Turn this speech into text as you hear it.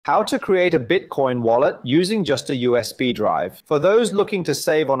How to create a Bitcoin wallet using just a USB drive. For those looking to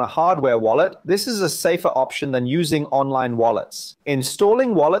save on a hardware wallet, this is a safer option than using online wallets.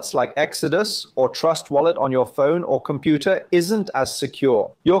 Installing wallets like Exodus or Trust Wallet on your phone or computer isn't as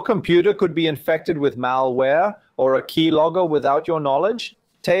secure. Your computer could be infected with malware or a keylogger without your knowledge.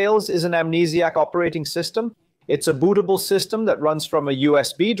 Tails is an amnesiac operating system. It's a bootable system that runs from a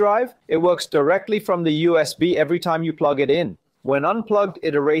USB drive. It works directly from the USB every time you plug it in. When unplugged,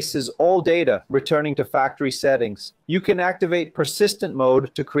 it erases all data, returning to factory settings. You can activate persistent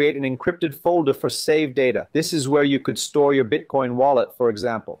mode to create an encrypted folder for saved data. This is where you could store your Bitcoin wallet, for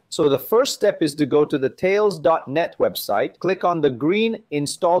example. So the first step is to go to the tails.net website, click on the green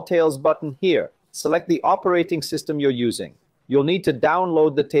Install Tails button here. Select the operating system you're using. You'll need to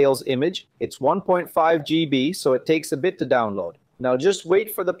download the Tails image. It's 1.5 GB, so it takes a bit to download. Now just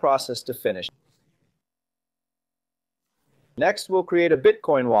wait for the process to finish. Next, we'll create a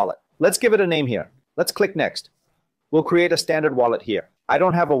Bitcoin wallet. Let's give it a name here. Let's click Next. We'll create a standard wallet here. I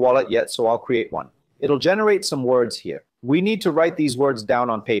don't have a wallet yet, so I'll create one. It'll generate some words here. We need to write these words down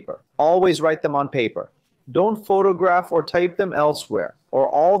on paper. Always write them on paper. Don't photograph or type them elsewhere, or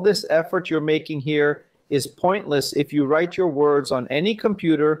all this effort you're making here is pointless if you write your words on any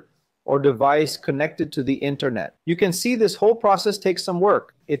computer or device connected to the internet. You can see this whole process takes some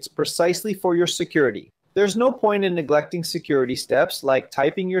work. It's precisely for your security. There's no point in neglecting security steps like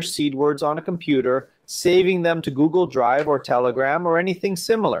typing your seed words on a computer, saving them to Google Drive or Telegram or anything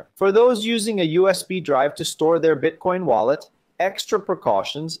similar. For those using a USB drive to store their Bitcoin wallet, extra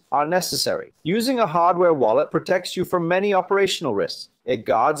precautions are necessary. Using a hardware wallet protects you from many operational risks. It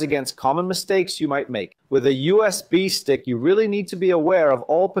guards against common mistakes you might make. With a USB stick, you really need to be aware of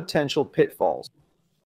all potential pitfalls.